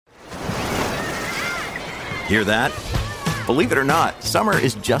Hear that? Believe it or not, summer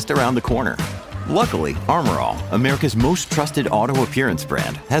is just around the corner. Luckily, Armor All, America's most trusted auto appearance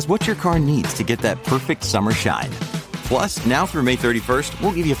brand, has what your car needs to get that perfect summer shine. Plus, now through May 31st,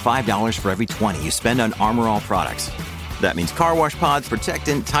 we'll give you $5 for every $20 you spend on Armor All products. That means car wash pods,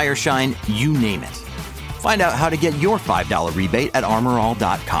 protectant, tire shine, you name it. Find out how to get your $5 rebate at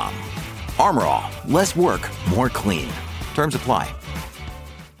armorall.com. Armor All, less work, more clean. Terms apply.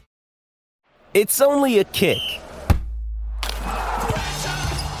 It's only a kick,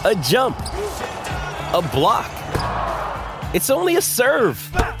 a jump, a block. It's only a serve.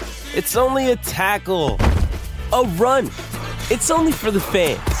 It's only a tackle, a run. It's only for the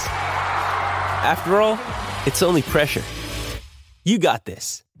fans. After all, it's only pressure. You got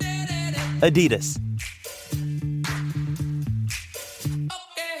this. Adidas.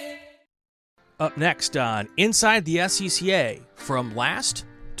 Up next on Inside the SCCA, from last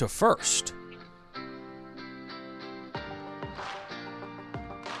to first.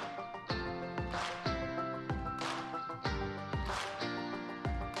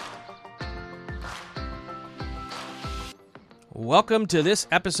 Welcome to this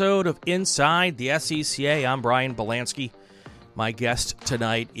episode of Inside the SCCA. I'm Brian Belansky. My guest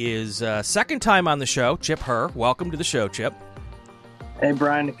tonight is second time on the show, Chip Herr. Welcome to the show, Chip. Hey,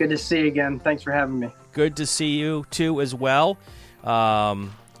 Brian. Good to see you again. Thanks for having me. Good to see you, too, as well.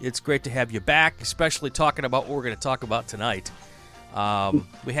 It's great to have you back, especially talking about what we're going to talk about tonight.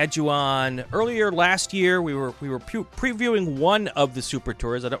 We had you on earlier last year. We were previewing one of the Super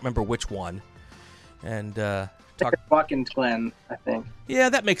Tours. I don't remember which one. And Watkins Glen, I think. Yeah,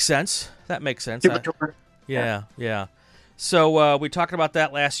 that makes sense. Super Tour. Yeah. So we talked about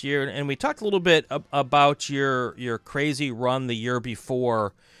that last year, and we talked a little bit about your crazy run the year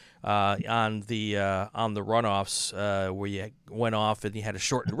before on the runoffs, where you went off and you had a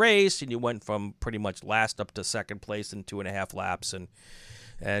shortened race, and you went from pretty much last up to second place in 2.5 laps,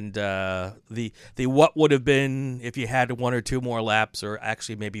 and the what would have been if you had 1 or 2 more laps, or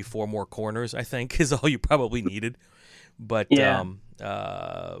actually maybe 4 more corners, I think, is all you probably needed. But yeah.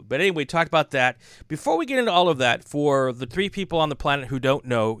 But anyway, we talked about that. Before we get into all of that, for the 3 people on the planet who don't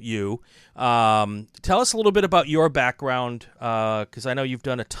know you, tell us a little bit about your background, because I know you've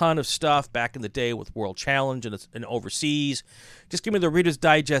done a ton of stuff back in the day with World Challenge and overseas. Just give me the Reader's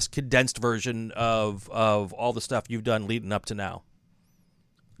Digest condensed version of all the stuff you've done leading up to now.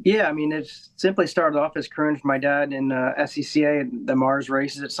 Yeah, I mean, it simply started off as crewing for my dad in SCCA at the Mars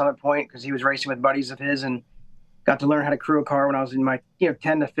races at Summit Point, because he was racing with buddies of his, and got to learn how to crew a car when I was in my 10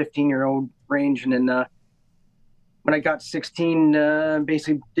 to 15-year-old range. And then when I got 16,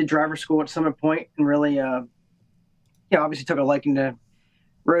 basically did driver school at Summit Point, and really, obviously took a liking to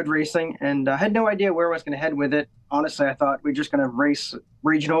road racing. And I had no idea where I was going to head with it. Honestly, I thought we were just going to race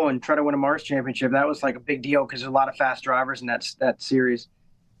regional and try to win a Mars championship. That was like a big deal because there's a lot of fast drivers in that series.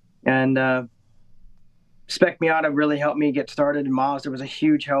 And Spec Miata really helped me get started. And Mazda was a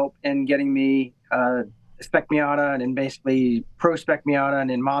huge help in getting me Spec Miata, and then basically Pro Spec Miata,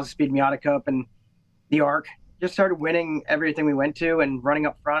 and then Mazda Speed Miata Cup and the ARC. Just started winning everything we went to and running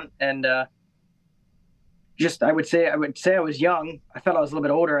up front. And I would say I was young. I felt I was a little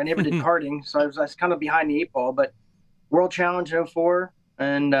bit older. I never did karting, so I was kind of behind the 8 ball. But World Challenge in 04,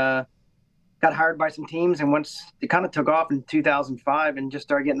 and got hired by some teams. And once it kind of took off in 2005, and just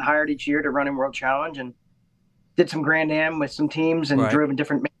started getting hired each year to run in World Challenge, and did some Grand Am with some teams, and drove in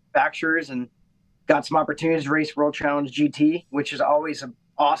different manufacturers, and got some opportunities to race World Challenge GT, which is always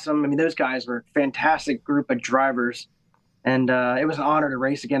awesome. I mean, those guys were a fantastic group of drivers, and it was an honor to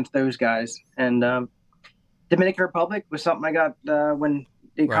race against those guys. And Dominican Republic was something I got when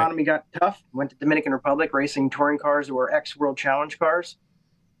the economy got tough. Went to Dominican Republic racing touring cars that were ex-World Challenge cars,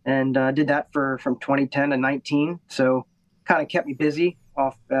 and did that from 2010 to 19. So kind of kept me busy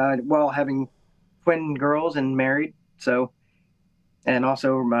while having twin girls and married. So, and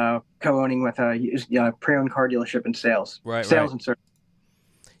also co-owning with a pre-owned car dealership and sales. Sales and service.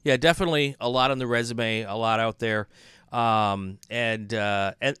 Yeah, definitely a lot on the resume, a lot out there. And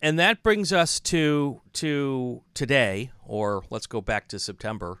that brings us to today, or let's go back to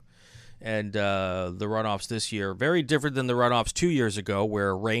September, and the runoffs this year. Very different than the runoffs 2 years ago,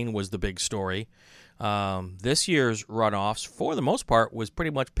 where rain was the big story. This year's runoffs, for the most part, was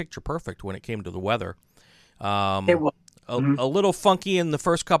pretty much picture perfect when it came to the weather. It was. A little funky in the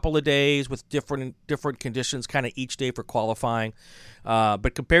first couple of days with different conditions kind of each day for qualifying.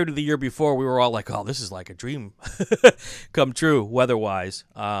 But compared to the year before, we were all like, oh, this is like a dream come true weather-wise.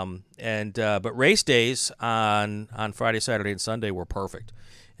 But race days on Friday, Saturday, and Sunday were perfect.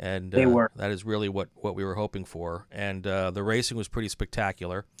 And they were. That is really what we were hoping for. And the racing was pretty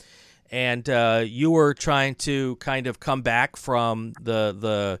spectacular. and you were trying to kind of come back from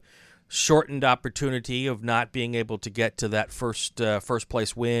the shortened opportunity of not being able to get to that first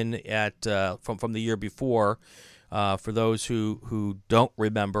place win at from the year before. For those who don't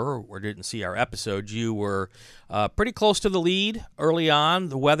remember or didn't see our episode, you were pretty close to the lead early on.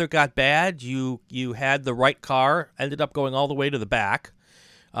 The weather got bad. You had the right car, ended up going all the way to the back.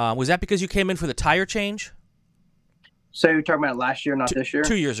 Was that because you came in for the tire change? So you're talking about last year, not this year?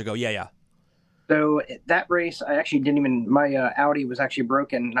 2 years ago, yeah. So that race, I actually didn't even. My Audi was actually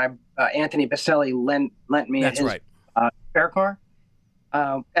broken, and Anthony Baselli lent me his spare car.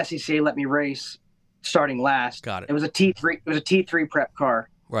 SCCA let me race starting last. Got it. It was a T3. It was a T3 prep car.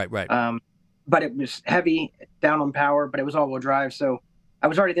 Right. But it was heavy, down on power, but it was all-wheel drive. So I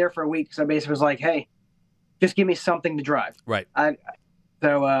was already there for a week. So I basically was like, "Hey, just give me something to drive." Right. Started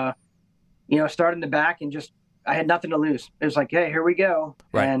in the back and just I had nothing to lose. It was like, "Hey, here we go."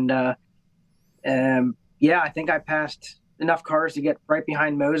 Right. And I think I passed enough cars to get right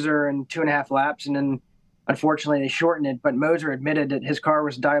behind Moser in 2.5 laps, and then unfortunately they shortened it. But Moser admitted that his car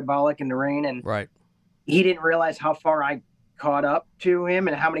was diabolic in the rain, and he didn't realize how far I caught up to him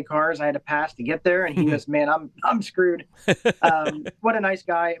and how many cars I had to pass to get there. And he goes, "Man, I'm screwed." What a nice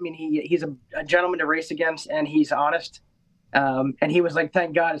guy. I mean, he's a gentleman to race against, and he's honest. And he was like,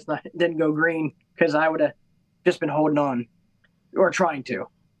 "Thank God it didn't go green, because I would have just been holding on or trying to."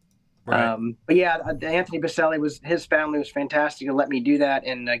 Right. But yeah, Anthony Baselli his family was fantastic to let me do that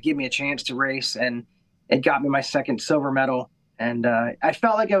and give me a chance to race, and it got me my second silver medal. And I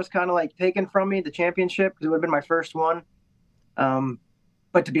felt like it was kind of like taken from me, the championship, because it would have been my first one.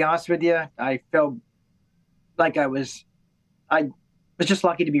 But to be honest with you, I felt like I was just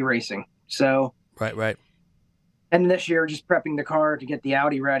lucky to be racing. So Right. And this year, just prepping the car to get the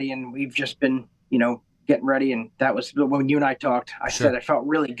Audi ready, and we've just been, getting ready. And that was when you and I talked. I said I felt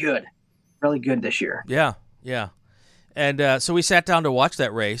really good this year. Yeah. And so we sat down to watch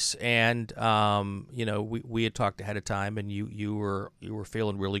that race, and we had talked ahead of time, and you were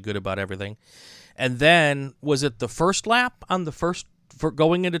feeling really good about everything. And then was it the first lap on for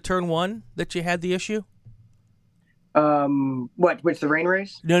going into turn one that you had the issue? Which the rain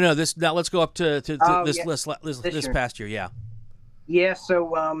race? No. Now let's go up to this past year. Yeah. Yeah.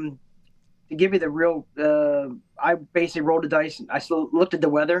 So to give you the real, I basically rolled the dice. I still looked at the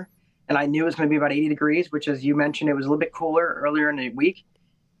weather, and I knew it was going to be about 80 degrees, which, as you mentioned, it was a little bit cooler earlier in the week.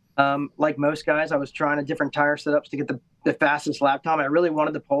 Like most guys, I was trying a different tire setups to get the fastest lap time. I really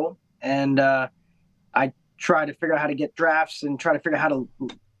wanted the pole, and I tried to figure out how to get drafts and try to figure out how to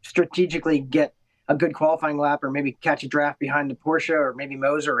strategically get a good qualifying lap, or maybe catch a draft behind the Porsche or maybe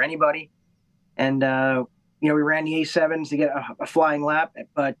Moser or anybody. And, we ran the A7s to get a flying lap,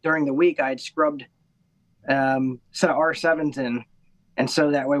 but during the week I had scrubbed set of R7s in. And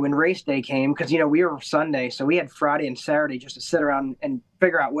so that way when race day came, because, we were Sunday, so we had Friday and Saturday just to sit around and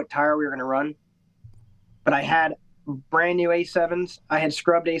figure out what tire we were going to run. But I had brand new A7s, I had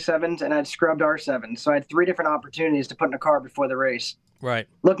scrubbed A7s, and I had scrubbed R7s. So I had 3 different opportunities to put in a car before the race. Right.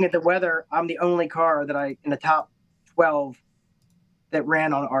 Looking at the weather, I'm the only car that in the top 12 that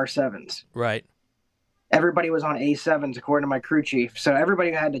ran on R7s. Right. Everybody was on A7s, according to my crew chief. So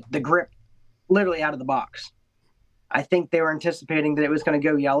everybody had the grip literally out of the box. I think they were anticipating that it was going to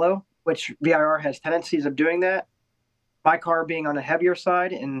go yellow, which VIR has tendencies of doing that. My car being on the heavier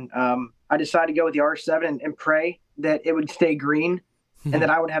side, and I decided to go with the R7 and pray that it would stay green and that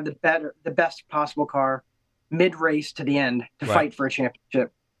I would have the best possible car mid-race to the end to fight for a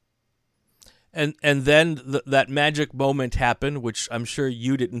championship. And then that magic moment happened, which I'm sure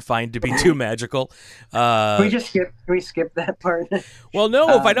you didn't find to be too magical. Can we skip that part? Well,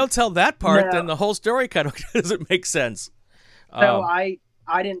 no, if I don't tell that part, then the whole story kind of doesn't make sense. So I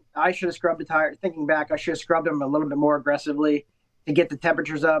should have scrubbed the tire. Thinking back, I should have scrubbed them a little bit more aggressively to get the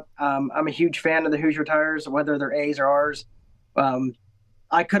temperatures up. I'm a huge fan of the Hoosier tires, whether they're A's or R's.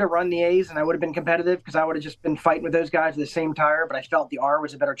 I could have run the A's and I would have been competitive because I would have just been fighting with those guys with the same tire, but I felt the R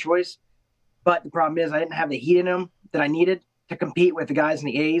was a better choice. But the problem is I didn't have the heat in them that I needed to compete with the guys in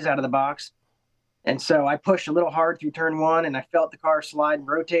the A's out of the box. And so I pushed a little hard through turn one, and I felt the car slide and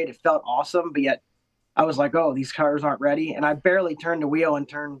rotate. It felt awesome, but yet I was like, oh, these cars aren't ready. And I barely turned the wheel in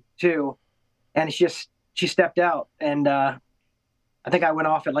turn two, and she stepped out. And I think I went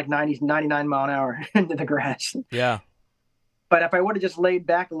off at like 99 mile an hour into the grass. Yeah. But if I would have just laid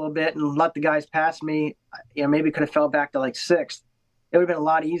back a little bit and let the guys pass me, maybe could have fell back to like 6th. It would have been a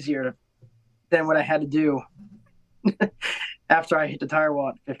lot easier than what I had to do after I hit the tire wall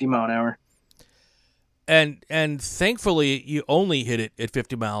at 50 mile an hour. And thankfully you only hit it at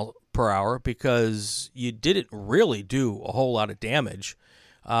 50 mile per hour because you didn't really do a whole lot of damage.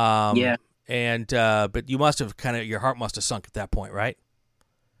 Yeah. And but you must have your heart must have sunk at that point, right?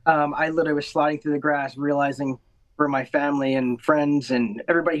 I literally was sliding through the grass, realizing for my family and friends and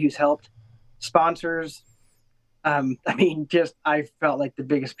everybody who's helped, sponsors. I felt like the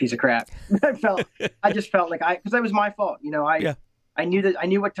biggest piece of crap. I just felt like because it was my fault. I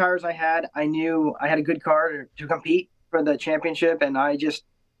knew what tires I had. I knew I had a good car to compete for the championship, and I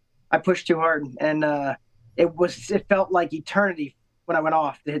pushed too hard, and it felt like eternity when I went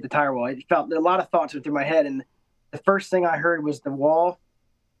off to hit the tire wall. It felt a lot of thoughts went through my head, and the first thing I heard was the wall,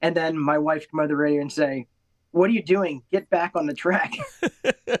 and then my wife come over the radio and say, "What are you doing? Get back on the track."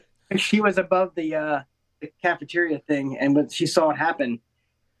 She was above the cafeteria thing, and when she saw it happen,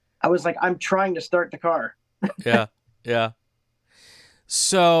 I was like, "I'm trying to start the car." Yeah.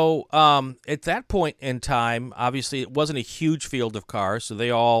 So at that point in time, obviously it wasn't a huge field of cars, so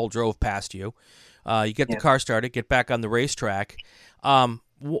they all drove past you. You get the car started, get back on the racetrack.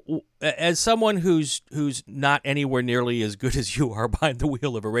 As someone who's not anywhere nearly as good as you are behind the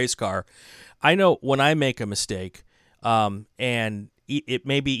wheel of a race car, I know when I make a mistake, and it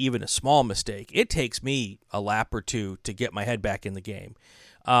may be even a small mistake, it takes me a lap or two to get my head back in the game.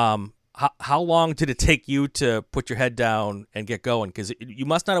 How long did it take you to put your head down and get going? Because you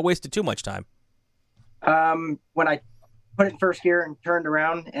must not have wasted too much time. When I put it in first gear and turned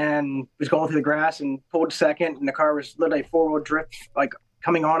around and was going through the grass and pulled second, and the car was literally four-wheel drift, like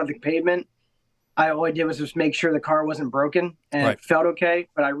coming onto the pavement, all I did was just make sure the car wasn't broken, and It felt okay,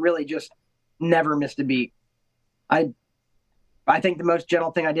 but I really just never missed a beat. I think the most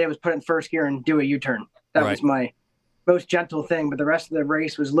gentle thing I did was put it in first gear and do a U-turn. That was my most gentle thing, but the rest of the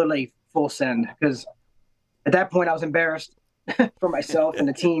race was literally full send, because at that point I was embarrassed for myself and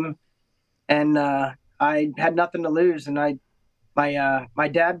the team, and I had nothing to lose. And my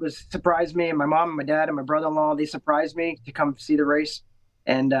dad surprised me, and my mom and my dad and my brother-in-law, they surprised me to come see the race.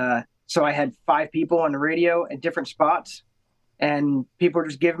 And so I had 5 people on the radio at different spots, and people were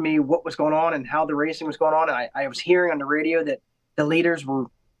just giving me what was going on and how the racing was going on. And I was hearing on the radio that the leaders were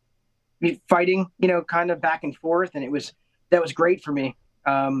fighting, kind of back and forth. And that was great for me.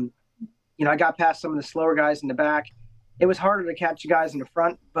 I got past some of the slower guys in the back. It was harder to catch the guys in the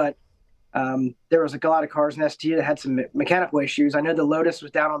front, but there was a lot of cars in ST that had some mechanical issues. I know the Lotus was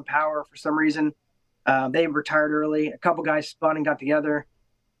down on power for some reason. They retired early. A couple guys spun and got together.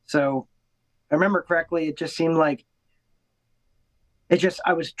 So I remember correctly, it just seemed like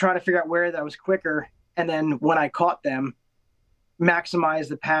I was trying to figure out where that was quicker. And then when I caught them, maximize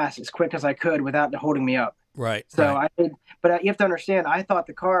the pass as quick as I could without holding me up. Right. So but you have to understand, I thought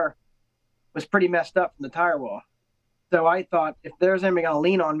the car was pretty messed up from the tire wall. So I thought, if there's anybody going to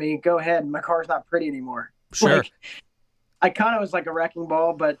lean on me, go ahead. My car's not pretty anymore. Sure. I kind of was like a wrecking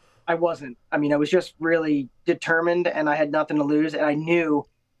ball, but I wasn't. I was just really determined, and I had nothing to lose. And I knew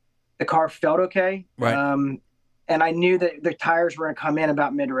the car felt okay. Right. And I knew that the tires were going to come in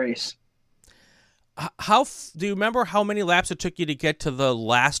about mid-race. Do you remember how many laps it took you to get to the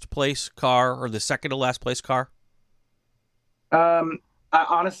last place car, or the second to last place car?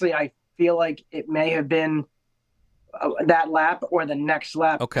 Honestly, I feel like it may have been that lap or the next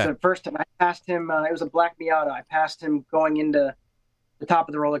lap. Okay. So the first time I passed him, it was a black Miata. I passed him going into the top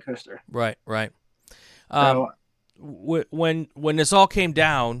of the roller coaster. Right. So, when this all came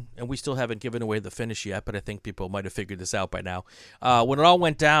down, and we still haven't given away the finish yet, but I think people might have figured this out by now. When it all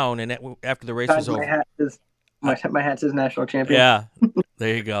went down, and after the race was over, my hat says national champion. Yeah,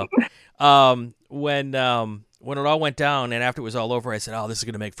 there you go. When it all went down and after it was all over, I said, "Oh, this is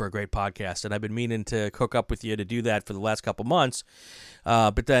going to make for a great podcast." And I've been meaning to hook up with you to do that for the last couple months.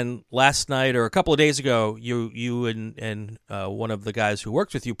 But then last night or a couple of days ago, you and one of the guys who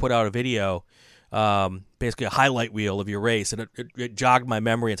works with you put out a video, basically a highlight reel of your race, and it jogged my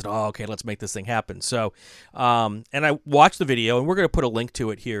memory and said, "Oh, okay, let's make this thing happen." So, and I watched the video, and we're going to put a link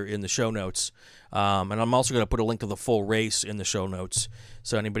to it here in the show notes. And I'm also going to put a link to the full race in the show notes,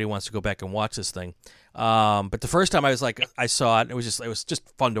 so anybody wants to go back and watch this thing. But the first time I saw it, it was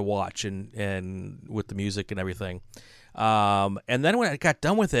just fun to watch, and with the music and everything. And then when I got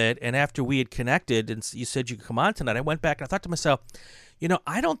done with it, and after we had connected, and you said you could come on tonight, I went back and I thought to myself,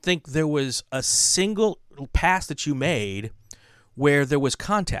 I don't think there was a single pass that you made where there was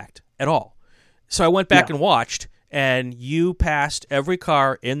contact at all. So I went back and watched, and you passed every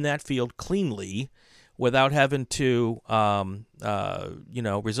car in that field cleanly without having to,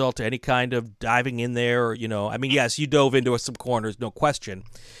 result to any kind of diving in there. Yes, you dove into some corners, no question.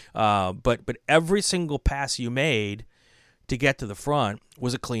 But every single pass you made to get to the front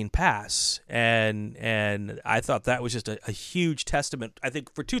was a clean pass. And I thought that was just a huge testament, I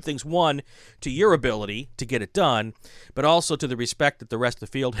think, for two things. One, to your ability to get it done, but also to the respect that the rest of the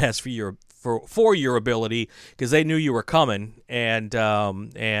field has for your ability, because they knew you were coming, and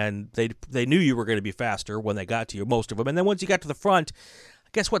they knew you were going to be faster when they got to you, most of them. And then once you got to the front,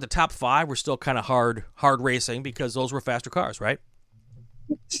 guess what? The top five were still kind of hard racing because those were faster cars, right?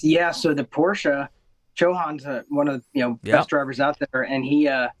 Yeah. So the Porsche, Johan's one of the best drivers out there, and he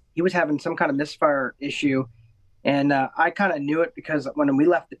was having some kind of misfire issue, and I kind of knew it because when we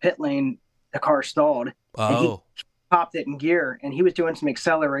left the pit lane, the car stalled. Oh. And he popped it in gear, and he was doing some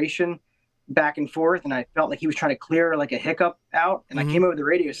acceleration back and forth, and I felt like he was trying to clear like a hiccup out, and I came over the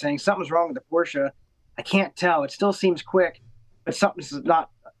radio saying something's wrong with the Porsche. I can't tell. It still seems quick, but something's not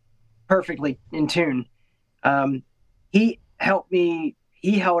perfectly in tune. He helped me.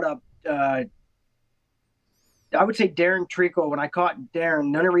 He held up. I would say Darren Treacle. When I caught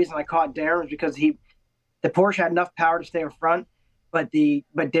Darren, the only reason I caught Darren was because the Porsche had enough power to stay in front, but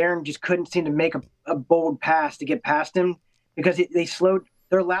Darren just couldn't seem to make a bold pass to get past him because they slowed.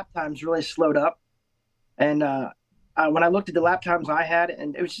 Their lap times really slowed up. And when I looked at the lap times I had,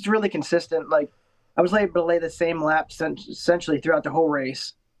 and it was just really consistent. Like I was able to lay the same laps essentially throughout the whole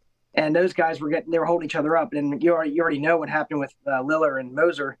race. And those guys they were holding each other up. And you already know what happened with Liller and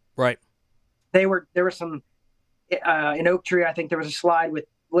Moser. Right. There were some in Oak Tree. I think there was a slide with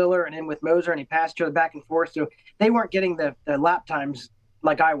Liller and then with Moser, and he passed each other back and forth. So they weren't getting the lap times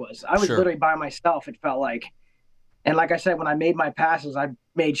like I was. I was literally by myself, it felt like. And like I said, when I made my passes, I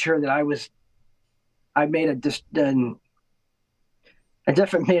made sure that I made a definite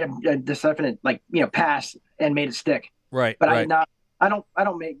pass and made it stick. Right. But right. I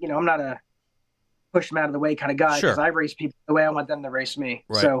don't make, I'm not a push them out of the way kind of guy, because I race people the way I want them to race me.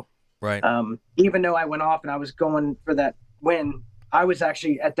 Right. So, right. Even though I went off and I was going for that win, I was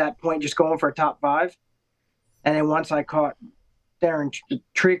actually at that point just going for a top five. And then once I caught Darren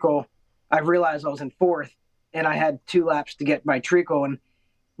Treacle, I realized I was in fourth, and I had 2 laps to get by Treacle, and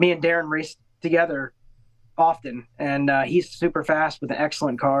me and Darren raced together often, and he's super fast with an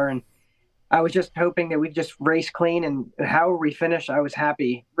excellent car, and I was just hoping that we just race clean, and however we finished, I was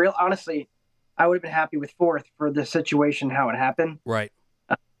happy. Honestly, I would have been happy with fourth for the situation, how it happened. Right.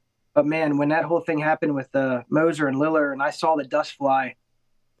 But man, when that whole thing happened with Moser and Liller, and I saw the dust fly,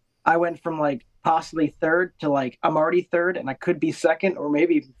 I went from like possibly third to like I'm already third, and I could be second or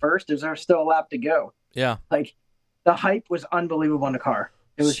maybe even first. There's still a lap to go. Yeah. Like the hype was unbelievable in the car.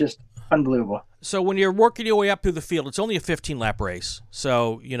 It was just unbelievable. So when you're working your way up through the field, it's only a 15-lap race.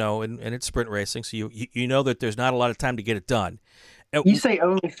 So, and it's sprint racing, so you know that there's not a lot of time to get it done. You say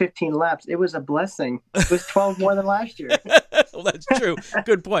only 15 laps. It was a blessing. It was 12 more than last year. Well, that's true.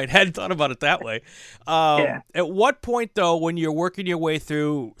 Good point. Hadn't thought about it that way. At what point, though, when you're working your way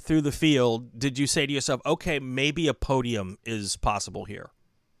through the field, did you say to yourself, okay, maybe a podium is possible here?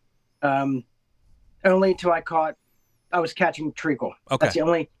 Only until I was catching Treacle. Okay.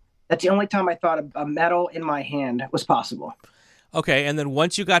 That's the only time I thought a medal in my hand was possible. Okay, and then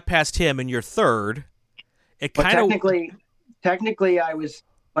once you got past him and you're third, it kind of... Technically, I was,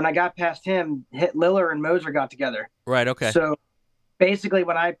 when I got past him, Liller and Moser got together. Right, okay. So basically,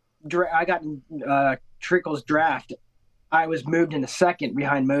 when I got in Treacle's draft, I was moved into second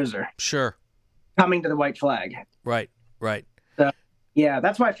behind Moser. Sure. Coming to the white flag. Right. So, yeah,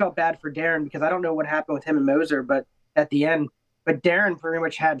 that's why I felt bad for Darren, because I don't know what happened with him and Moser, but at the end, Darren pretty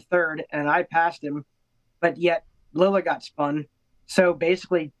much had third, and I passed him, but yet Liller got spun. So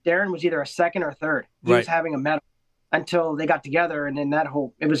basically, Darren was either a second or third. He was having a medal until they got together, and then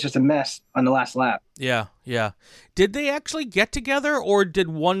it was just a mess on the last lap. Yeah. Did they actually get together, or did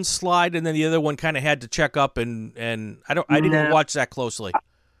one slide and then the other one kind of had to check up? And I didn't watch that closely.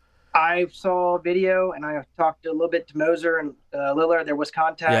 I saw a video, and I talked a little bit to Moser and Liller. There was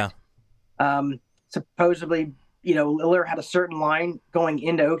contact. Yeah. Supposedly, Liller had a certain line going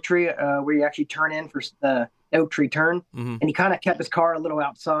into Oak Tree where you actually turn in for the Oak Tree turn, and he kind of kept his car a little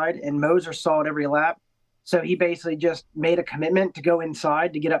outside, and Moser saw it every lap. So he basically just made a commitment to go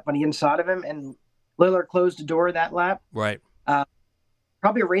inside to get up on the inside of him, and Liller closed the door that lap. Right.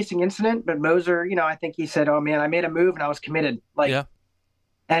 Probably a racing incident, but Moser, I think he said, "Oh man, I made a move and I was committed."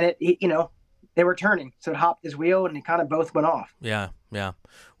 And they were turning, so it hopped his wheel, and they kind of both went off. Yeah.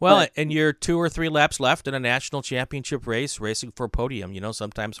 Well, and you're 2 or 3 laps left in a national championship race, racing for a podium.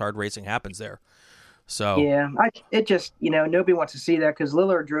 Sometimes hard racing happens there. So yeah, it just nobody wants to see that, because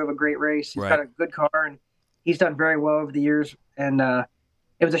Liller drove a great race. He's got a good car, and he's done very well over the years. And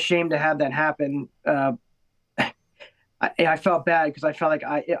it was a shame to have that happen. I felt bad because I felt like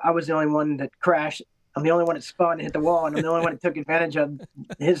I was the only one that crashed I'm the only one that spun and hit the wall, and I'm the only one that took advantage of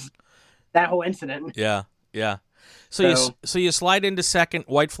that whole incident. Yeah, yeah. So you slide into second,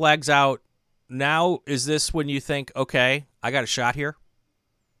 white flag's out. Now, is this when you think, okay, I got a shot here?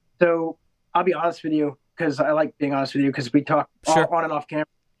 So I'll be honest with you, because I like being honest with you, because we talk on and off camera.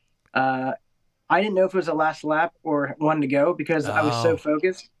 I didn't know if it was the last lap or one to go because I was so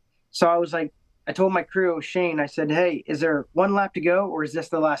focused. So I was like, I told my crew, Shane, I said, hey, is there one lap to go or is this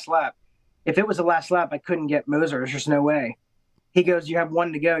the last lap? If it was the last lap, I couldn't get Moser. There's just no way. He goes, you have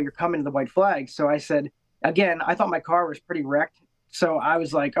one to go. You're coming to the white flag. So I said, again, I thought my car was pretty wrecked. So I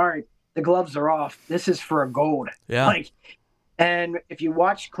was like, all right, the gloves are off. This is for a gold. Yeah. And if you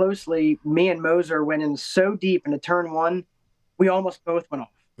watch closely, me and Moser went in so deep into turn one, we almost both went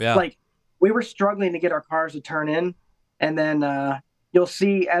off. Yeah. We were struggling to get our cars to turn in. And then you'll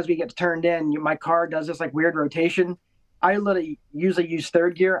see as we get turned in, my car does this weird rotation. I literally usually use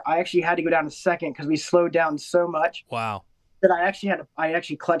third gear. I actually had to go down to second because we slowed down so much. Wow. That I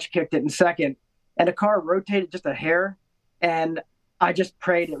actually clutch kicked it in second. And the car rotated just a hair. And I just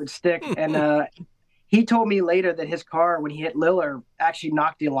prayed it would stick. And he told me later that his car, when he hit Liller, actually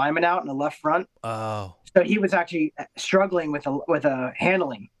knocked the alignment out in the left front. Oh. So he was actually struggling with a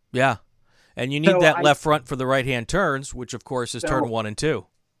handling. Yeah. And you need that left front for the right-hand turns, which, of course, is turn 1 and 2.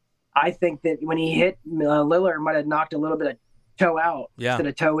 I think that when he hit Liller, might have knocked a little bit of toe out instead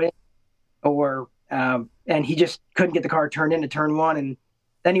of toe in. And he just couldn't get the car turned into turn 1. And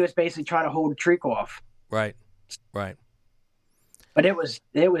then he was basically trying to hold Treacle off. Right. But it was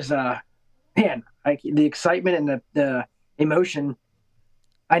man, the excitement and the emotion,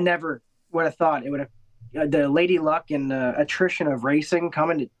 I never would have thought it would have, the lady luck and the attrition of racing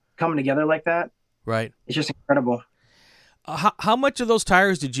coming together like that. Right. It's just incredible. How much of those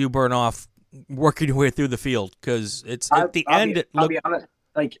tires did you burn off working your way through the field? Because it's at the end. I'll be honest.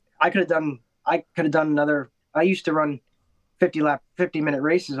 I could have done another. I used to run 50-minute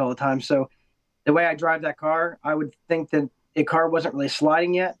races all the time. So the way I drive that car, I would think that the car wasn't really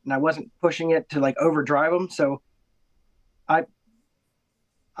sliding yet, and I wasn't pushing it to overdrive them. So I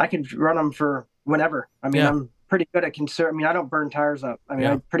could run them for whenever. I mean, I'm pretty good at conserve. I mean, I don't burn tires up. I mean,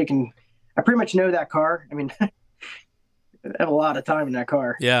 I pretty much know that car. I mean, I have a lot of time in that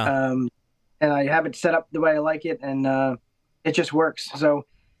car. Yeah. And I have it set up the way I like it, and it just works. So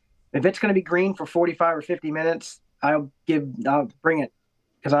if it's going to be green for 45 or 50 minutes, I'll bring it,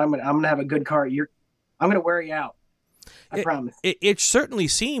 because I'm going to have a good car. I'm going to wear you out. I promise. It certainly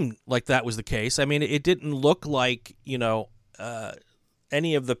seemed like that was the case. I mean, it didn't look like,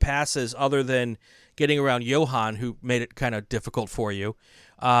 any of the passes other than getting around Johan, who made it kind of difficult for you.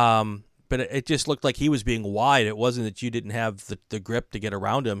 But it just looked like he was being wide. It wasn't that you didn't have the grip to get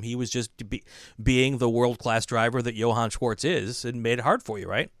around him. He was just being the world-class driver that Johan Schwartz is, and made it hard for you,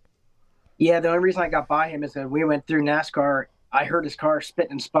 right? Yeah, the only reason I got by him is that we went through NASCAR. I heard his car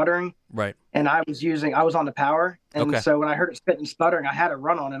spitting and sputtering. Right. And I was on the power. And so when I heard it spitting and sputtering, I had to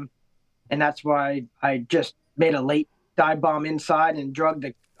run on him. And that's why I just made a late dive bomb inside and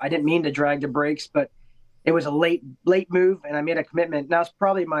I didn't mean to drag the brakes, but it was a late move, and I made a commitment. Now it's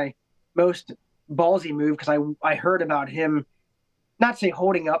probably my most ballsy move, because I heard about him, not say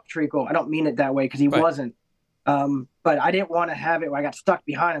holding up Treacle. I don't mean it that way, because he wasn't. But I didn't want to have it where I got stuck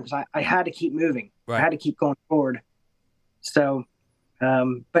behind him, because I had to keep moving. Right. I had to keep going forward. So,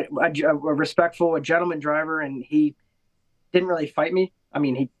 but a respectful, a gentleman driver, and he didn't really fight me. I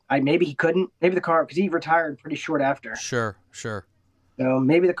mean, maybe he couldn't. Maybe the car, because he retired pretty short after. Sure. So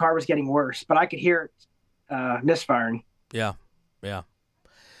maybe the car was getting worse, but I could hear it misfiring. Yeah.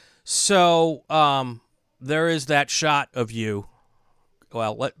 So there is that shot of you.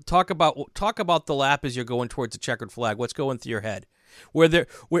 Well, talk about the lap as you're going towards the checkered flag. What's going through your head? Were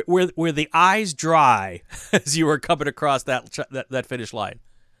the eyes dry as you were coming across that finish line?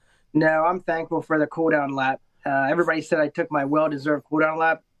 No, I'm thankful for the cool down lap. Everybody said I took my well-deserved cool down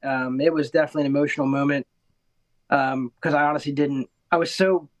lap. It was definitely an emotional moment, because I honestly didn't. I was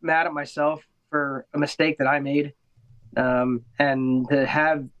so mad at myself for a mistake that I made, and to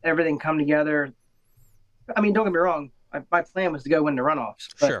have everything come together. I mean, don't get me wrong. My plan was to go win the runoffs.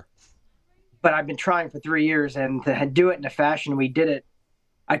 Sure. But I've been trying for 3 years, and to do it in the fashion we did it,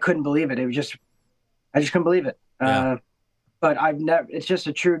 I couldn't believe it. I just couldn't believe it. Yeah. But it's just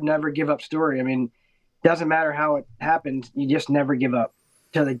a true never give up story. I mean, it doesn't matter how it happens. You just never give up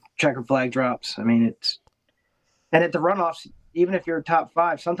till the checkered flag drops. I mean, and at the runoffs, even if you're top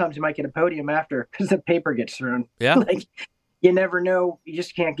 5, sometimes you might get a podium after, because the paper gets thrown. Yeah. You never know. You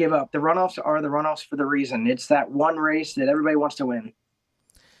just can't give up. The runoffs are the runoffs for the reason. It's that one race that everybody wants to win.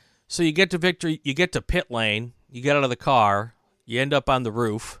 So you get to victory, you get to pit lane, you get out of the car, you end up on the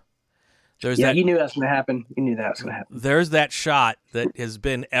roof. You knew that's going to happen. You knew that was going to happen. There's that shot that has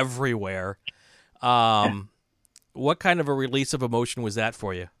been everywhere. What kind of a release of emotion was that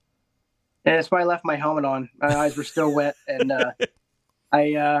for you? And that's why I left my helmet on. My eyes were still wet, and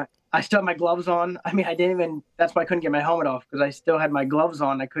I still had my gloves on. I mean, that's why I couldn't get my helmet off, because I still had my gloves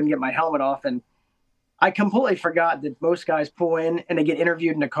on. I couldn't get my helmet off, and I completely forgot that most guys pull in and they get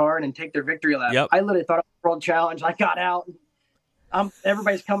interviewed in the car and then take their victory lap. Yep. I literally thought it was a world challenge. I got out.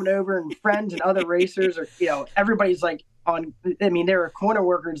 Everybody's coming over, and friends and other racers are, everybody's like there were corner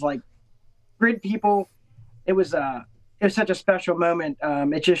workers, like grid people. It was such a special moment.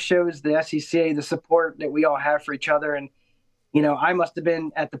 It just shows the SCCA, the support that we all have for each other. And, I must have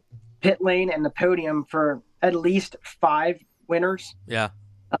been at the pit lane and the podium for at least 5 winners. Yeah.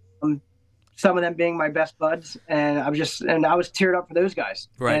 Some of them being my best buds. And I was teared up for those guys.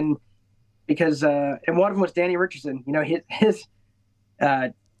 Right. And because, and one of them was Danny Richardson.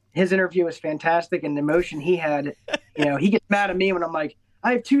 His interview was fantastic, and the emotion he had, he gets mad at me when I'm like,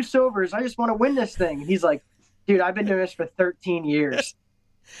 I have 2 silvers. I just want to win this thing. And he's like, dude, I've been doing this for 13 years.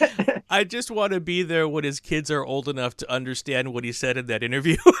 I just want to be there when his kids are old enough to understand what he said in that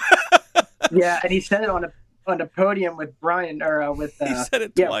interview. Yeah, and he said it on the podium with Brian, or with he said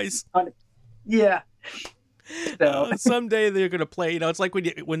it twice. Yeah. So someday they're gonna play. It's like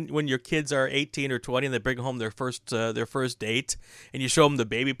when your kids are 18 or 20 and they bring home their first date, and you show them the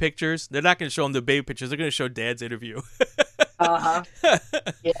baby pictures. They're not gonna show them the baby pictures. They're gonna show Dad's interview. Yeah.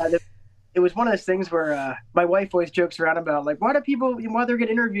 It was one of those things where my wife always jokes around about, like, why do people, while they get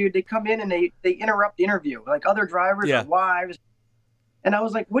interviewed, they come in and they interrupt the interview, like other drivers or wives. And I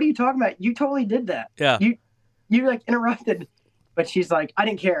was like, what are you talking about? You totally did that. Yeah. You like interrupted. But she's like, I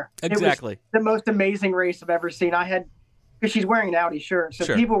didn't care. Exactly. It was the most amazing race I've ever seen. Because she's wearing an Audi shirt.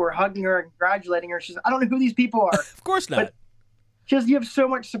 So people were hugging her and congratulating her. She's like, I don't know who these people are. Of course not. But you have so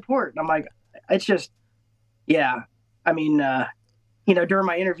much support. And I'm like, it's just, yeah. I mean, during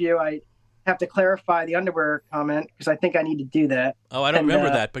my interview, I have to clarify the underwear comment, because I think I need to do that. Oh, I don't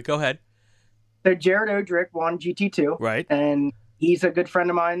remember that, but go ahead. So Jared Odrick won GT2. Right. And he's a good friend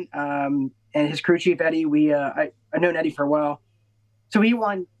of mine. And his crew chief, Eddie, I've known Eddie for a while. So he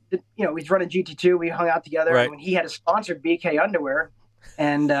won, he's running GT2. We hung out together. Right. When he had a sponsored BK underwear.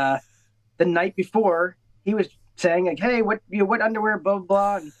 And the night before, he was saying, like, hey, what underwear, blah, blah,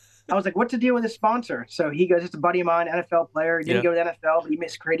 blah. And I was like, what's the deal with his sponsor? So he goes, it's a buddy of mine, NFL player. He didn't go to the NFL, but he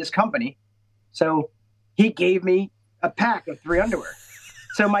miscreated his company. So he gave me a pack of 3 underwear.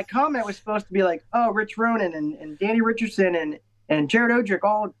 So my comment was supposed to be like, oh, Rich Ronan and Danny Richardson and Jared Odrick,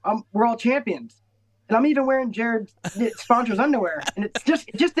 we're all champions. And I'm even wearing Jared's sponsor's underwear. And it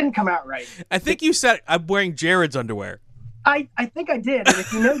just didn't come out right. I think you said I'm wearing Jared's underwear. I think I did. And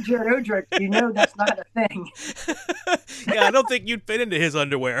if you know Jared Odrick, you know that's not a thing. Yeah, I don't think you'd fit into his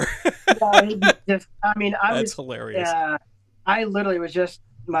underwear. That's hilarious. Yeah, I literally was it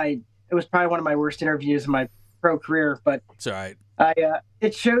was probably one of my worst interviews in my pro career, but it's all right.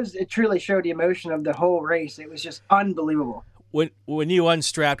 It truly showed the emotion of the whole race. It was just unbelievable. When you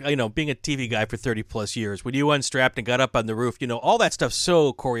unstrapped, being a TV guy for 30 plus years, when you unstrapped and got up on the roof, all that stuff's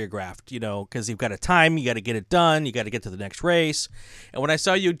so choreographed, because you've got a time, you got to get it done, you got to get to the next race. And when I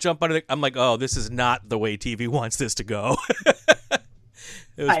saw you jump under I'm like, oh, this is not the way TV wants this to go.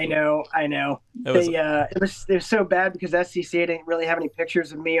 I know. It was so bad because SCCA didn't really have any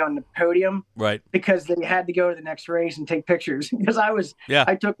pictures of me on the podium. Right. Because they had to go to the next race and take pictures because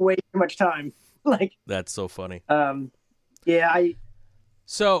I took way too much time. Like, that's so funny.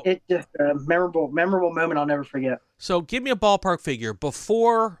 So it's just a memorable moment I'll never forget. So give me a ballpark figure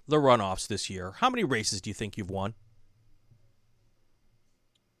before the runoffs this year. How many races do you think you've won?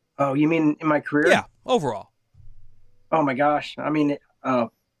 Oh, you mean in my career? Yeah, overall. Oh my gosh. I mean,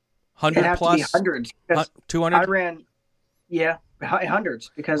 100 plus? To be hundreds. 200? I ran, hundreds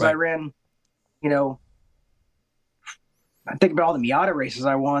because I ran, I think about all the Miata races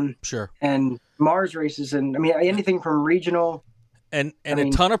I won. Sure. And Mars races, and anything from regional. And a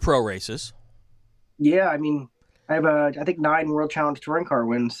ton of pro races. Yeah, I have I think 9 World Challenge Touring Car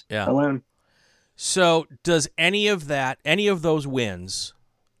wins alone. So does any of those wins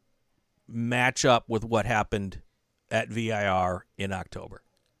match up with what happened at VIR in October?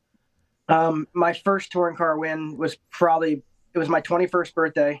 My first touring car win was it was my 21st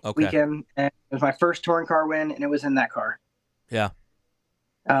birthday weekend, and it was my first touring car win, and it was in that car. Yeah.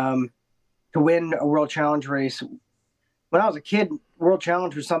 To win a World Challenge race, when I was a kid, World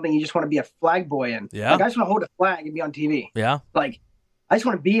Challenge was something you just want to be a flag boy in. Yeah. Like, I just want to hold a flag and be on TV. Yeah. Like, I just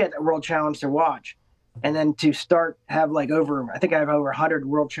want to be at the World Challenge to watch. And then to have I think I have over 100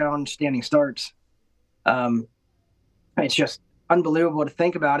 World Challenge standing starts. It's just unbelievable to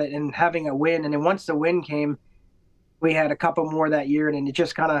think about it, and having a win. And then once the win came, we had a couple more that year, and it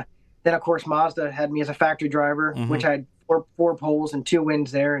just kind of, then of course Mazda had me as a factory driver, which I had four poles and 2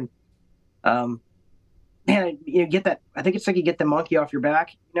 wins there. And man, you get that, I think it's like you get the monkey off your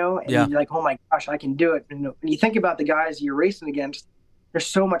back, and you're like, oh my gosh, I can do it. And when you think about the guys you're racing against, there's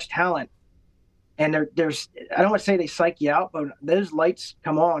so much talent. And there's, I don't want to say they psych you out, but those lights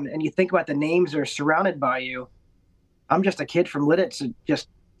come on and you think about the names that are surrounded by you. I'm just a kid from Lidditz that just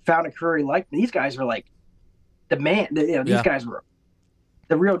found a career like these guys are like the man. These guys were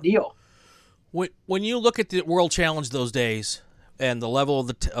the real deal. When you look at the World Challenge those days and the level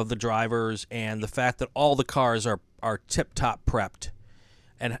of the drivers and the fact that all the cars are tip-top prepped,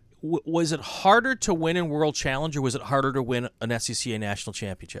 and was it harder to win in World Challenge, or was it harder to win an SCCA National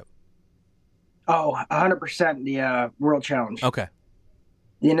Championship? Oh, 100% the World Challenge. Okay.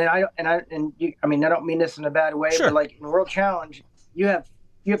 I don't mean this in a bad way, but like in World Challenge, you have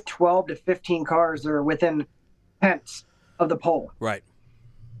 12 to 15 cars that are within tenths of the pole. Right.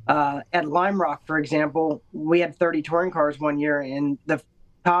 At Lime Rock, for example, we had 30 touring cars one year, and the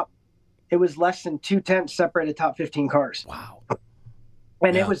top, it was less than 2/10 separated top 15 cars. Wow.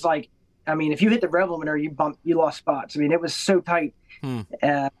 And it was like, if you hit the rev limiter, you lost spots. It was so tight.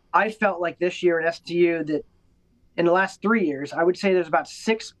 I felt like this year at STU that in the last 3 years, I would say there's about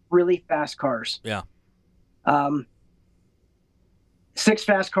 6 really fast cars. Yeah. 6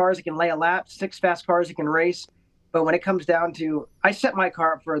 fast cars that can lay a lap, 6 fast cars that can race. But when it comes down to, I set my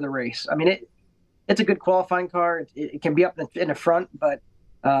car up for the race. It's a good qualifying car. It can be up in the front, but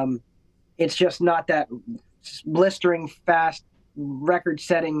it's just not that blistering fast,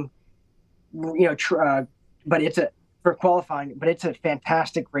 record-setting, but it's for qualifying, but it's a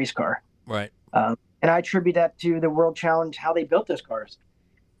fantastic race car. Right. And I attribute that to the World Challenge, how they built those cars.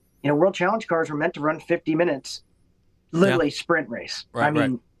 World Challenge cars were meant to run 50 minutes, literally sprint race.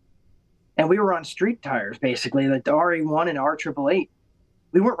 Right. And we were on street tires, basically, like the RE1 and R888.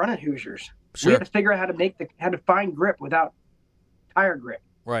 We weren't running Hoosiers. Sure. We had to figure out how to find grip without tire grip.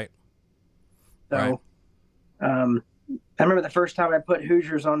 Right. So, I remember the first time I put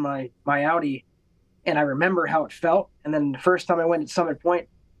Hoosiers on my Audi, and I remember how it felt. And then the first time I went to Summit Point,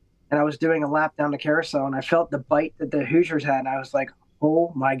 and I was doing a lap down the carousel, and I felt the bite that the Hoosiers had, and I was like,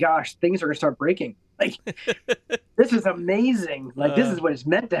 oh my gosh, things are going to start breaking. Like, this is amazing. Like, this is what it's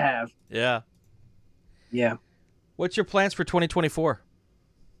meant to have. Yeah. Yeah. What's your plans for 2024?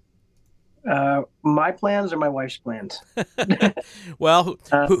 My plans or my wife's plans? Well,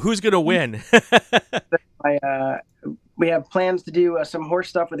 who's going to win? We have plans to do some horse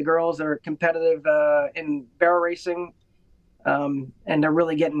stuff with the girls that are competitive in barrel racing. And they're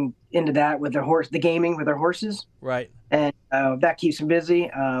really getting into that with the gaming with their horses. Right. And that keeps them busy.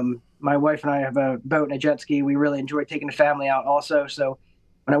 My wife and I have a boat and a jet ski. We really enjoy taking the family out also. So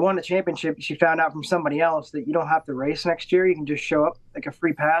when I won the championship, she found out from somebody else that you don't have to race next year. You can just show up like a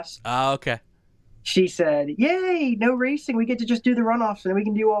free pass. Oh, okay. She said, yay, no racing. We get to just do the runoffs, and then we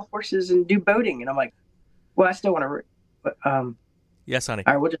can do all horses and do boating. And I'm like, well, I still want to but yes, honey.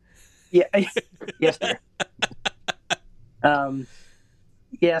 All right, we'll just, yes, sir.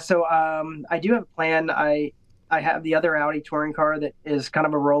 So I do have a plan. I have the other Audi touring car that is kind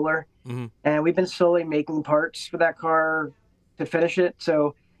of a roller, and we've been slowly making parts for that car to finish it.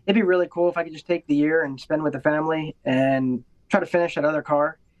 So it'd be really cool if I could just take the year and spend with the family and try to finish that other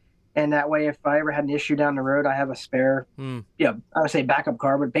car. And that way, if I ever had an issue down the road, I have a spare, I would say backup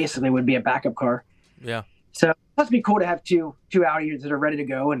car, but basically would be a backup car. Yeah. So it must be cool to have two Audis that are ready to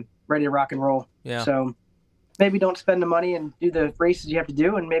go and ready to rock and roll. Yeah. So maybe don't spend the money and do the races you have to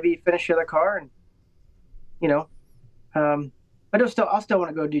do, and maybe finish the other car. And but I'll still want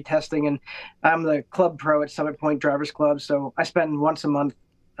to go do testing. And I'm the club pro at Summit Point Drivers Club, so I spend once a month,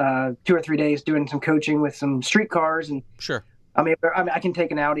 2 or 3 days doing some coaching with some street cars. And sure. I can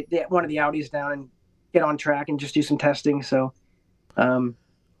take an Audi, one of the Audis down and get on track and just do some testing. So, but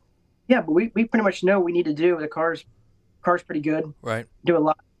we pretty much know what we need to do. The car's pretty good. Right. Do a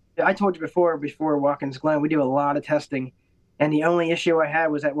lot. I told you before Watkins Glen, we do a lot of testing. And the only issue I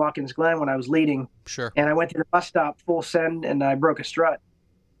had was at Watkins Glen when I was leading. Sure. And I went to the bus stop full send, and I broke a strut.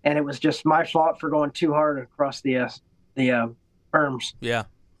 And it was just my fault for going too hard across the berms. Yeah.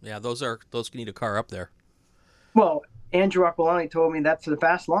 Yeah, those can need a car up there. Well, Andrew Aquilani told me that's the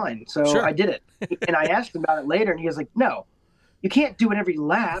fast line, so sure. I did it. And I asked him about it later, and he was like, "No, you can't do it every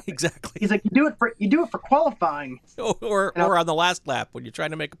lap." Exactly. He's like, "You do it for qualifying, or on the last lap when you're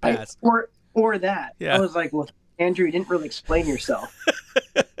trying to make a pass, or that." Yeah. I was like, "Well, Andrew, you didn't really explain yourself."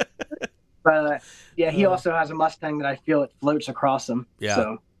 But he also has a Mustang that I feel it floats across him. Yeah.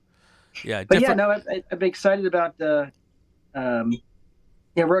 So. Yeah. But I'm excited about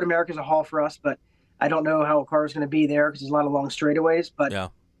Road America is a haul for us, but I don't know how a car is going to be there because there's a lot of long straightaways. But Yeah.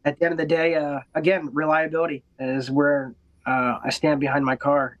 at the end of the day, again, reliability is where I stand behind my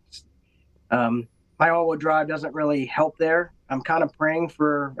car. My all-wheel drive doesn't really help there. I'm kind of praying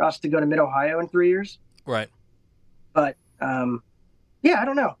for us to go to Mid-Ohio in 3 years. Right. But I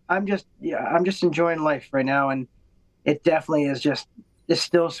don't know. I'm just enjoying life right now, and it definitely it's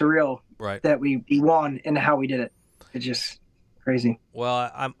still surreal Right. that we won and how we did it. It's just crazy.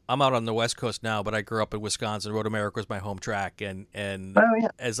 Well, I'm out on the West Coast now, but I grew up in Wisconsin. Road America was my home track, and Oh yeah.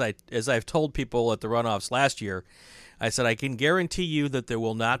 as I've told people at the runoffs last year, I said I can guarantee you that there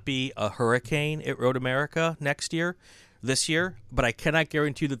will not be a hurricane at Road America this year, but I cannot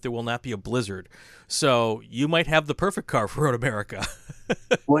guarantee that there will not be a blizzard. So you might have the perfect car for Road America.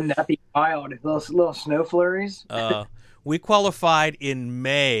 Wouldn't that be wild? Little snow flurries. We qualified in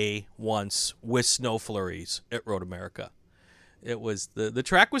May once with snow flurries at Road America. It was the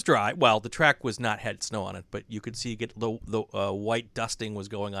track was dry. Well, the track had snow on it, but you could see the white dusting was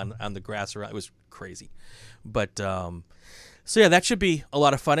going on the grass around. It was crazy, but so yeah, that should be a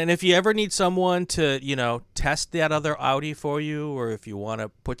lot of fun. And if you ever need someone to test that other Audi for you, or if you want to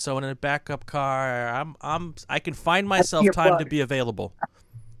put someone in a backup car, I can find myself time to be available.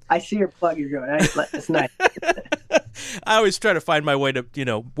 I see your plug. You're going. It's nice. I always try to find my way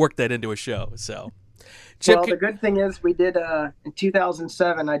to work that into a show. So. Well, the good thing is we did in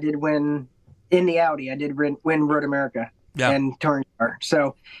 2007. I did win in the Audi. I did win Road America and touring car.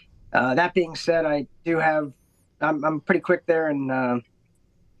 So that being said, I do have. I'm pretty quick there, and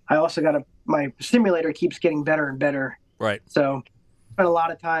I also got my simulator keeps getting better and better. Right. So spent a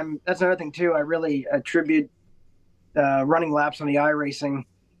lot of time. That's another thing too. I really attribute running laps on the iRacing.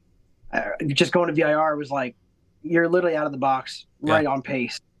 Just going to VIR was like you're literally out of the box, right on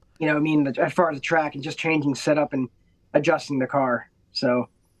pace. I mean, as far as the track and just changing setup and adjusting the car. So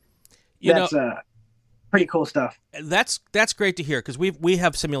that's pretty cool stuff. That's great to hear because we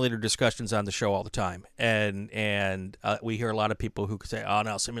have simulator discussions on the show all the time, and we hear a lot of people who say, "Oh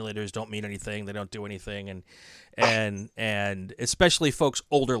no, simulators don't mean anything. They don't do anything," and especially folks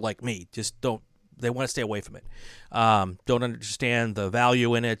older like me just don't. They want to stay away from it. Don't understand the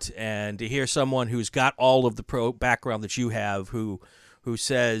value in it, and to hear someone who's got all of the pro background that you have, who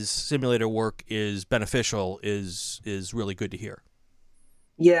says simulator work is beneficial is really good to hear.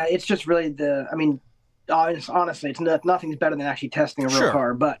 Yeah, it's just really honestly, nothing's better than actually testing a real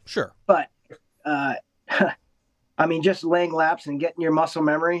car. But I mean, just laying laps and getting your muscle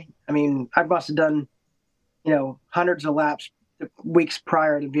memory. I mean, I must have done, hundreds of laps weeks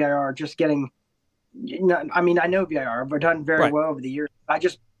prior to VIR, just getting. I mean, I know VIR, but done very well over the years. I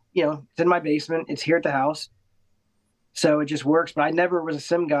just, it's in my basement. It's here at the house. So it just works. But I never was a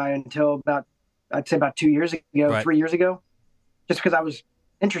sim guy until I'd say about 2 years ago, 3 years ago, just because I was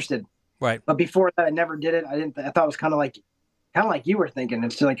interested. Right. But before that, I never did it. I thought it was kind of like you were thinking.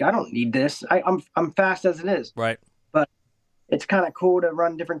 It's like, I don't need this. I'm fast as it is. Right. But it's kind of cool to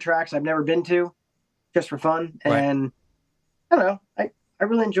run different tracks I've never been to just for fun. And I don't know. I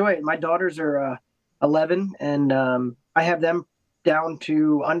really enjoy it. My daughters are 11 and I have them down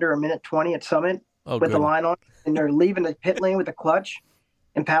to under 1:20 at Summit with the line on. And they're leaving the pit lane with the clutch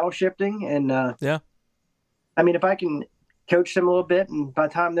and paddle shifting. And I mean, if I can coach them a little bit, and by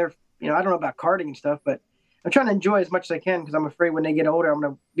the time they're, I don't know about karting and stuff, but I'm trying to enjoy as much as I can because I'm afraid when they get older, I'm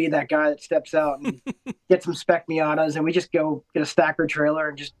going to be that guy that steps out and get some spec Miatas, and we just go get a stacker trailer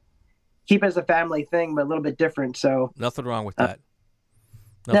and just keep it as a family thing, but a little bit different. So nothing wrong with that.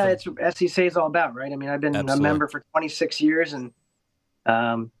 No, it's SCCA is all about, right? I mean, I've been a member for 26 years and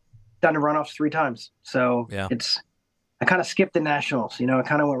done the runoffs 3 times. So I kind of skipped the nationals, I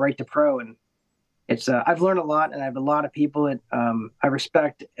kind of went right to pro, and it's I've learned a lot, and I have a lot of people that I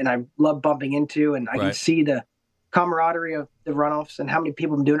respect and I love bumping into, and I can see the camaraderie of the runoffs and how many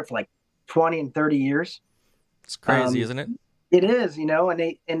people have been doing it for like 20 and 30 years. It's crazy, isn't it? It is,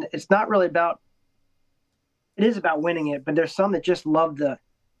 and it's not really about. It is about winning it, but there's some that just love the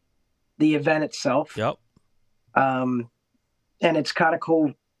event itself. Yep. And it's kind of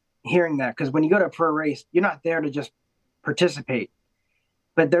cool hearing that, because when you go to a pro race, you're not there to just participate.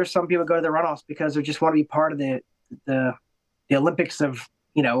 But there's some people go to the runoffs because they just want to be part of the Olympics of,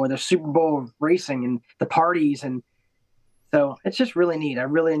 or the Super Bowl racing and the parties. And so it's just really neat. I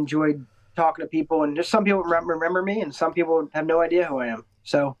really enjoyed talking to people, and just some people remember me and some people have no idea who I am.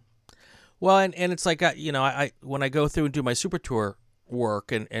 So. Well, and it's like, I when I go through and do my Super Tour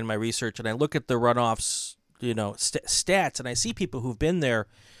work and my research, and I look at the runoffs, stats, and I see people who've been there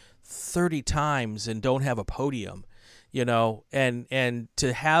 30 times and don't have a podium, and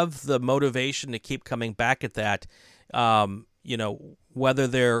to have the motivation to keep coming back at that, whether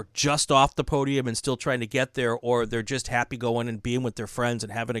they're just off the podium and still trying to get there, or they're just happy going and being with their friends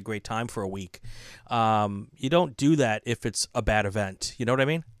and having a great time for a week. You don't do that if it's a bad event. You know what I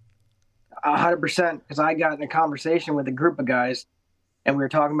mean? 100%. Because I got in a conversation with a group of guys, and we were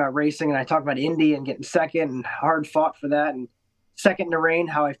talking about racing, and I talked about Indy and getting second and hard fought for that, and second in the rain,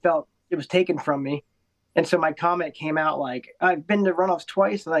 how I felt it was taken from me. And so my comment came out like, I've been to runoffs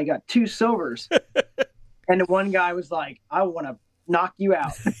twice and I got 2 silvers. And the one guy was like, I want to knock you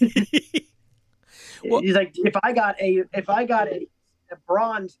out. Well, he's like, if I got a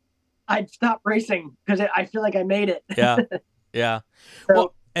bronze, I'd stop racing because I feel like I made it. Yeah. So,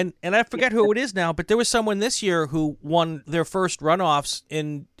 well, and I forget who it is now, but there was someone this year who won their first runoffs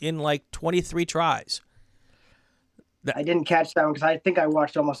in like 23 tries. I didn't catch that one because I think I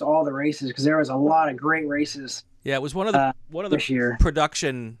watched almost all the races because there was a lot of great races. Yeah, it was one of the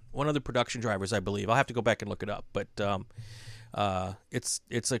production drivers, I believe. I'll have to go back and look it up, but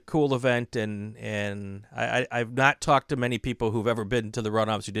it's a cool event, and I've not talked to many people who've ever been to the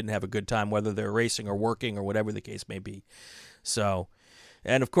runoffs who didn't have a good time, whether they're racing or working or whatever the case may be. So.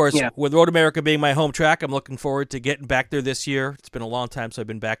 And, of course, with Road America being my home track, I'm looking forward to getting back there this year. It's been a long time since I've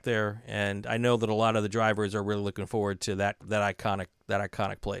been back there, and I know that a lot of the drivers are really looking forward to that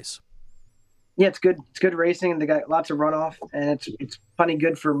iconic place. Yeah, it's good. It's good racing. They got lots of runoff, and it's plenty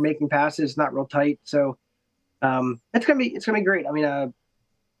good for making passes. It's not real tight, so it's gonna be great. I mean,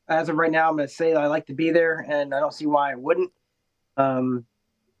 as of right now, I'm gonna say that I like to be there, and I don't see why I wouldn't. I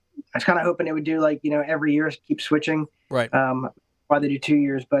was kind of hoping it would do like every year keep switching. Right. Why they do 2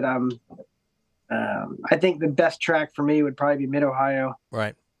 years, but I think the best track for me would probably be Mid Ohio.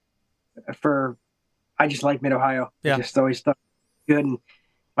 Right. I just like Mid Ohio. Yeah. It just always stuff good, and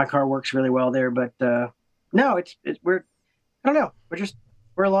my car works really well there. But no, I don't know.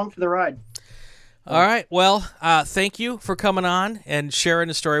 We're along for the ride. All right. Well, thank you for coming on and sharing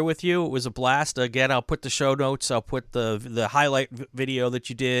the story with you. It was a blast. Again, I'll put the show notes. I'll put the highlight video that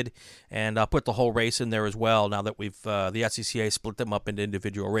you did, and I'll put the whole race in there as well. Now that we've the SCCA split them up into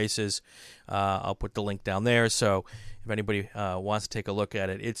individual races, I'll put the link down there. So if anybody wants to take a look at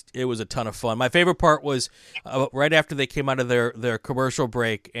it, it was a ton of fun. My favorite part was right after they came out of their commercial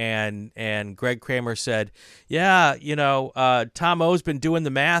break, and Greg Kramer said, "Yeah, Tom O's been doing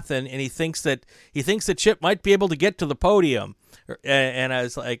the math, and he thinks that Chip might be able to get to the podium." And I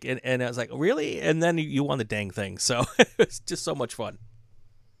was like, really? And then you won the dang thing. So it was just so much fun.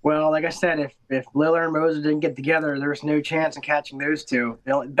 Well, like I said, if Lillard and Moser didn't get together, there was no chance in catching those two.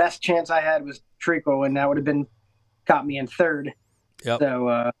 The best chance I had was Treacle, and that would have got me in third. Yep. So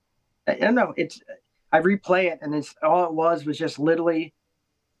I don't know. I replay it, and all it was just literally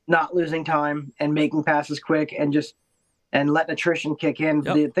not losing time and making passes quick and letting attrition kick in.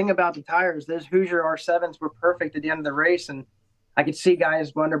 Yep. The thing about the tires, those Hoosier R7s were perfect at the end of the race, and I could see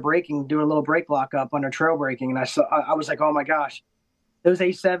guys under braking doing a little brake lock up under trail braking, and I was like, oh my gosh, those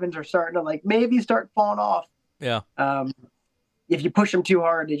A7s are starting to maybe start falling off. Yeah. If you push them too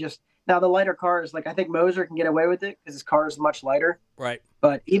hard, now the lighter cars, I think Moser can get away with it because his car is much lighter. Right.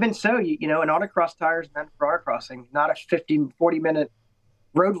 But even so, an autocross tire is meant for autocrossing, not a 40-minute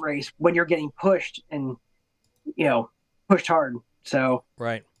road race when you're getting pushed and, pushed hard. So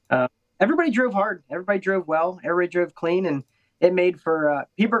right. Everybody drove hard. Everybody drove well. Everybody drove clean. And it made for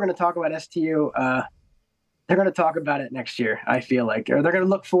people are going to talk about STU. They're going to talk about it next year, I feel like. Or they're going to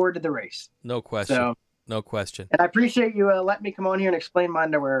look forward to the race. No question. So, no question. And I appreciate you letting me come on here and explain my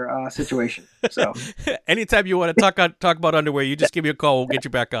underwear situation. So anytime you want to talk about underwear, you just give me a call. We'll get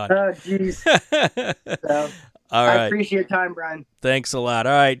you back on. Oh, jeez. All right. I appreciate your time, Brian. Thanks a lot.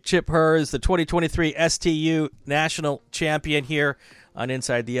 All right. Chip Herr is the 2023 STU National Champion here on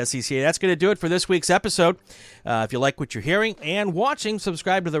Inside the SCCA. That's going to do it for this week's episode. If you like what you're hearing and watching,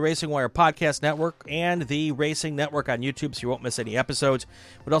 subscribe to the Racing Wire Podcast Network and the Racing Network on YouTube so you won't miss any episodes.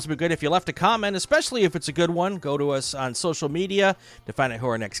 It would also be good if you left a comment, especially if it's a good one. Go to us on social media to find out who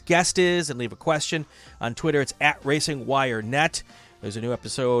our next guest is and leave a question. On Twitter, it's @RacingWireNet. There's a new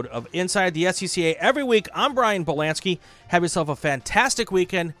episode of Inside the SCCA every week. I'm Brian Bolansky. Have yourself a fantastic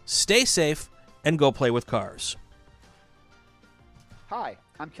weekend. Stay safe and go play with cars. Hi,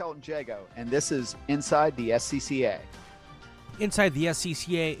 I'm Kelton Jago, and this is Inside the SCCA. Inside the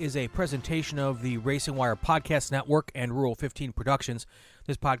SCCA is a presentation of the Racing Wire Podcast Network and Rule 15 Productions.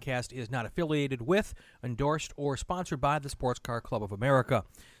 This podcast is not affiliated with, endorsed, or sponsored by the Sports Car Club of America.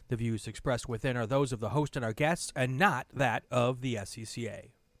 The views expressed within are those of the host and our guests, and not that of the SCCA.